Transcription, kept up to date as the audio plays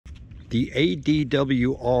The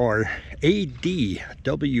ADWR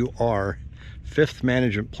Fifth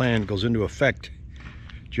Management Plan goes into effect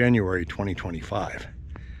January 2025.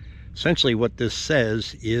 Essentially what this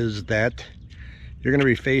says is that you're going to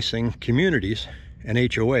be facing communities and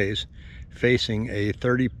HOAs facing a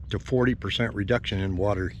 30 to 40% reduction in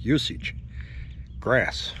water usage.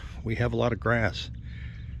 Grass. We have a lot of grass.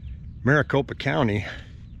 Maricopa County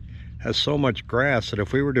has so much grass that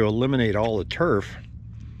if we were to eliminate all the turf,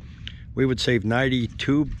 we would save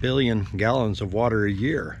 92 billion gallons of water a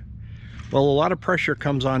year. Well, a lot of pressure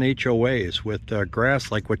comes on HOAs with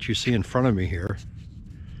grass like what you see in front of me here.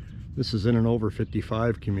 This is in an over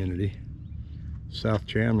 55 community, South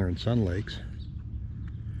Chandler and Sun Lakes.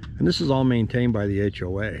 And this is all maintained by the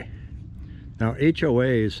HOA. Now,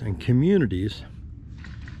 HOAs and communities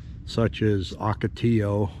such as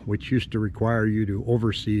Ocotillo, which used to require you to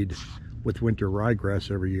overseed with winter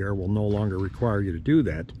ryegrass every year, will no longer require you to do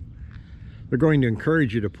that. They're going to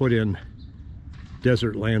encourage you to put in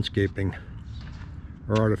desert landscaping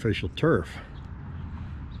or artificial turf.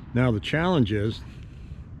 Now, the challenge is,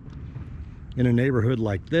 in a neighborhood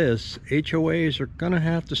like this, HOAs are going to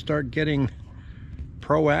have to start getting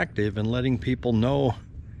proactive and letting people know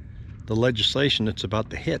the legislation that's about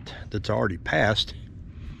to hit, that's already passed,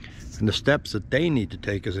 and the steps that they need to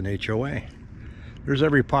take as an HOA. There's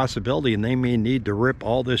every possibility, and they may need to rip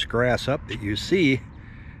all this grass up that you see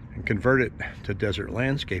and convert it to desert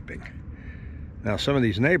landscaping. Now, some of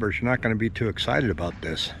these neighbors are not going to be too excited about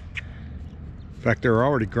this. In fact, they're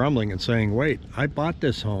already grumbling and saying, wait, I bought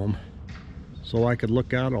this home so I could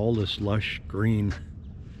look out all this lush green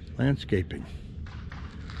landscaping.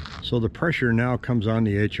 So the pressure now comes on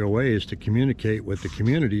the HOAs to communicate with the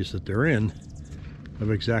communities that they're in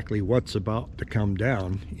of exactly what's about to come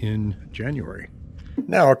down in January.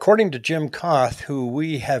 Now, according to Jim Koth, who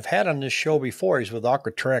we have had on this show before, he's with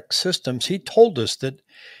Aquatrack Systems, he told us that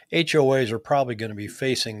HOAs are probably going to be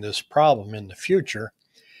facing this problem in the future,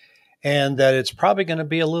 and that it's probably going to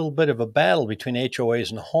be a little bit of a battle between HOAs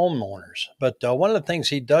and homeowners. But one of the things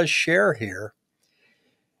he does share here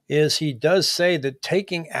is he does say that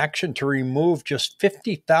taking action to remove just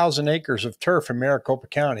 50,000 acres of turf in Maricopa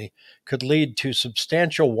County could lead to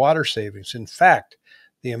substantial water savings. In fact,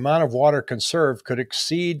 the amount of water conserved could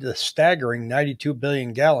exceed the staggering 92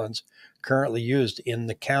 billion gallons currently used in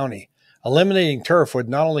the county. Eliminating turf would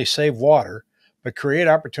not only save water, but create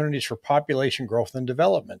opportunities for population growth and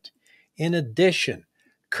development. In addition,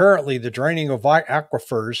 currently the draining of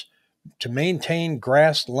aquifers to maintain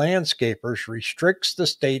grass landscapers restricts the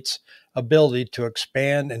state's ability to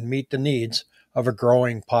expand and meet the needs of a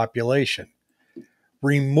growing population.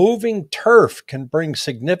 Removing turf can bring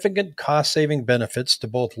significant cost-saving benefits to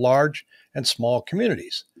both large and small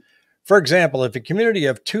communities. For example, if a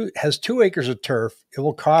community has 2 acres of turf, it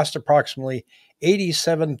will cost approximately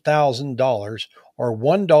 $87,000 or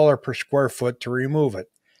 $1 per square foot to remove it.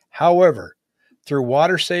 However, through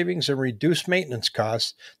water savings and reduced maintenance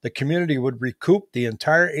costs, the community would recoup the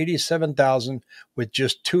entire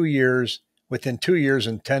 $87,000 within 2 years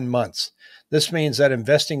and 10 months. This means that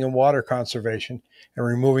investing in water conservation and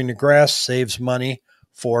removing the grass saves money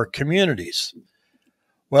for communities.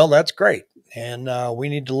 Well, that's great. And we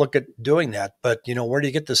need to look at doing that. But, where do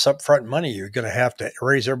you get this upfront money? You're going to have to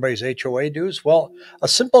raise everybody's HOA dues? Well, a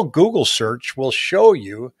simple Google search will show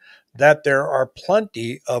you that there are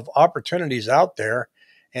plenty of opportunities out there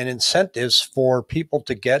and incentives for people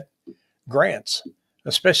to get grants,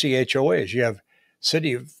 especially HOAs. You have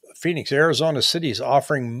City of Phoenix, Arizona cities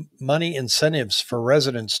offering money incentives for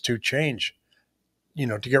residents to change,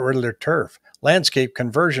 to get rid of their turf. Landscape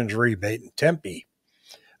conversions rebate in Tempe.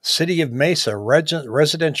 City of Mesa,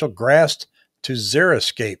 residential grass to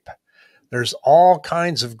xeriscape. There's all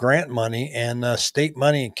kinds of grant money and state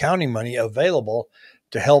money and county money available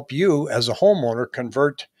to help you as a homeowner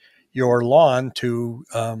convert your lawn to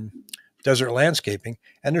desert landscaping.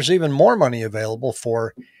 And there's even more money available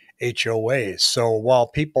for HOAs. So while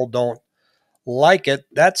people don't like it,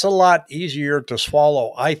 that's a lot easier to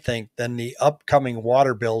swallow, I think, than the upcoming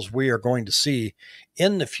water bills we are going to see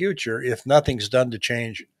in the future if nothing's done to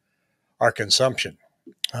change our consumption.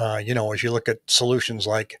 As you look at solutions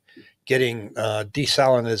like getting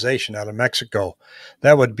desalinization out of Mexico,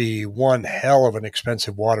 that would be one hell of an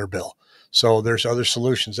expensive water bill. So there's other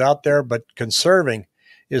solutions out there, but conserving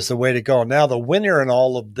is the way to go. Now, the winner in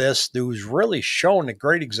all of this, who's really shown a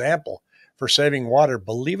great example for saving water,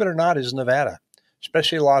 believe it or not, is Nevada,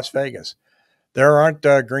 especially Las Vegas. There aren't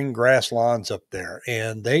green grass lawns up there,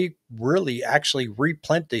 and they really actually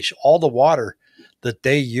replenish all the water that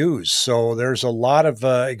they use. So there's a lot of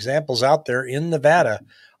examples out there in Nevada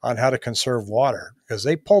on how to conserve water, because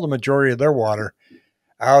they pulled the majority of their water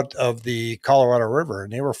out of the Colorado River,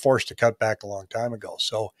 and they were forced to cut back a long time ago.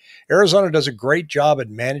 So Arizona does a great job at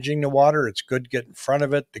managing the water. It's good to get in front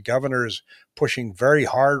of it. The governor is pushing very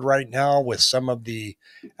hard right now with some of the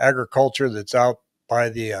agriculture that's out by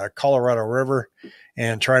the Colorado River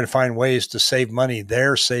and trying to find ways to save money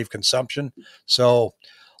there, save consumption. So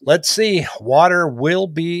let's see. Water will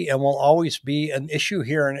be and will always be an issue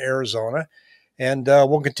here in Arizona. And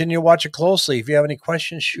we'll continue to watch it closely. If you have any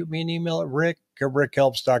questions, shoot me an email at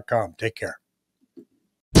rick@rickhelps.com. Take care.